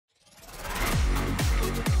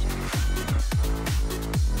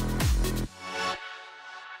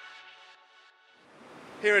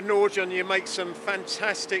Here at Norjon, you make some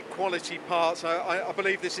fantastic quality parts. I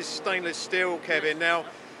believe this is stainless steel, Kevin. Now,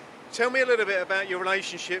 tell me a little bit about your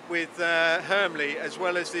relationship with Hermle, as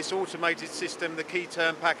well as this automated system, the key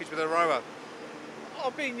turn package with Erowa.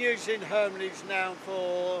 I've been using Hermle's now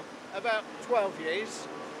for about 12 years.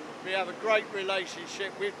 We have a great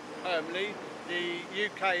relationship with Hermle. The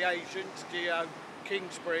UK agents, Geo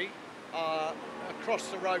Kingsbury, are across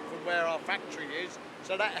the road from where our factory is,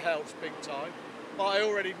 so that helps big time. But I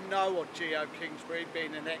already know of Geo Kingsbury,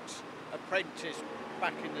 being an ex-apprentice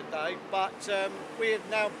back in the day. But we have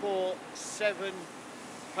now bought 7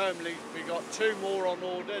 Hermle's. We've got 2 more on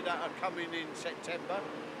order that are coming in September.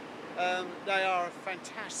 They are a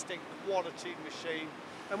fantastic quality machine.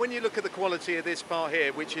 And when you look at the quality of this part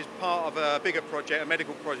here, which is part of a bigger project, a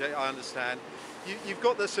medical project, I understand, you've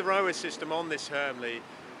got the Erowa system on this Hermle.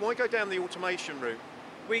 Why go down the automation route?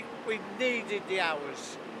 We needed the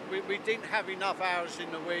hours. We didn't have enough hours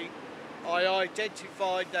in the week. I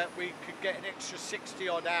identified that we could get an extra 60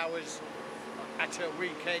 odd hours at a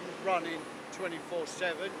weekend running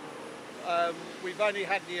 24/7. We've only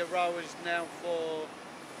had the Erowas now for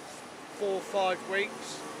 4 or 5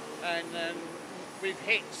 weeks, and we've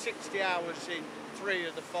hit 60 hours in 3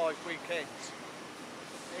 of the 5 weekends.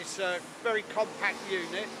 It's a very compact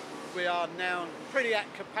unit. We are now pretty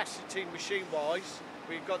at capacity machine-wise.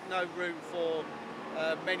 We've got no room for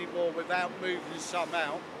many more without moving some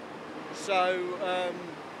out. So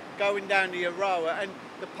going down the Erowa, and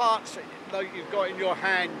the parts like you've got in your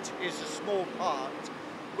hand is a small part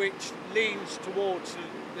which leans towards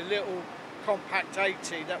the little compact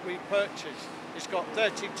 80 that we purchased. It's got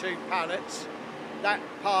 32 pallets. That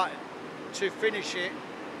part, to finish it,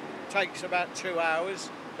 takes about 2 hours.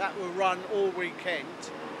 That will run all weekend,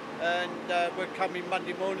 and we're coming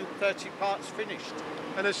Monday morning, 30 parts finished.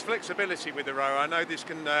 And there's flexibility with the Erowa. I know this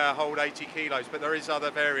can hold 80 kilos, but there is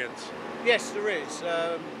other variants. Yes, there is.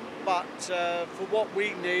 But for what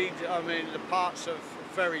we need, I mean, the parts are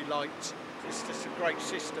very light. It's just a great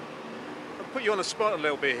system. I'll put you on the spot a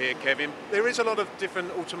little bit here, Kevin. There is a lot of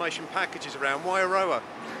different automation packages around. Why Erowa?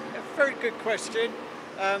 A very good question.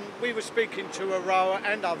 We were speaking to Erowa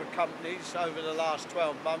and other companies over the last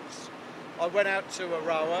 12 months. I went out to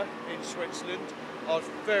Erowa in Switzerland. I was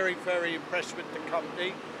very, very impressed with the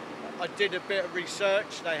company. I did a bit of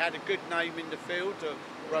research. They had a good name in the field of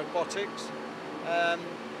robotics.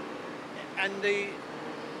 And the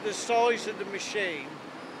size of the machine,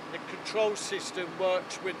 the control system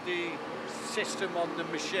works with the system on the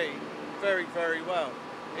machine very, very well.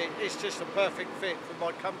 It's just a perfect fit for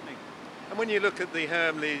my company. And when you look at the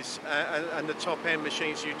Hermle's and the top-end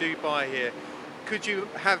machines you do buy here, could you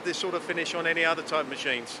have this sort of finish on any other type of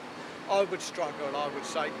machines? I would struggle, I would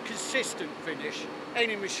say. Consistent finish.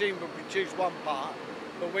 Any machine will produce one part,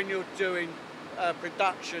 but when you're doing a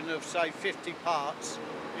production of, say, 50 parts,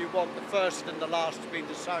 you want the first and the last to be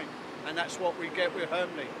the same, and that's what we get with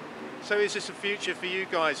Hermle. So is this a future for you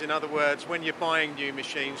guys? In other words, when you're buying new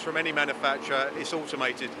machines from any manufacturer, it's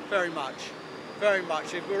automated? Very much, very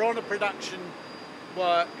much. If we're on a production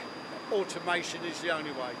work, automation is the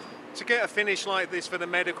only way. To get a finish like this for the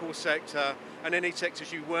medical sector and any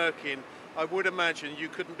sectors you work in, I would imagine you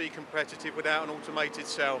couldn't be competitive without an automated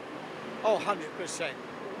cell. Oh, 100%.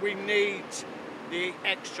 We need the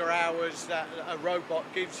extra hours that a robot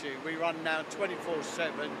gives you. We run now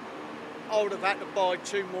 24/7. I would have had to buy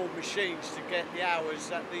 2 more machines to get the hours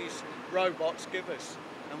that these robots give us,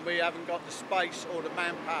 and we haven't got the space or the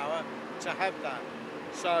manpower to have that.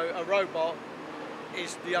 So a robot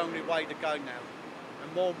is the only way to go now,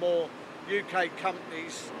 and more UK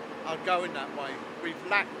companies are going that way. We've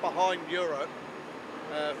lagged behind Europe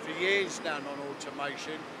for years now on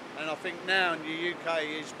automation, and I think now the UK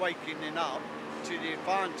is waking up to the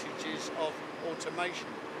advantages of automation.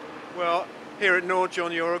 Well, here at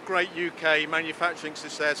Norjon, you're a great UK manufacturing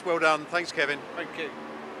success. Well done. Thanks, Kevin. Thank you.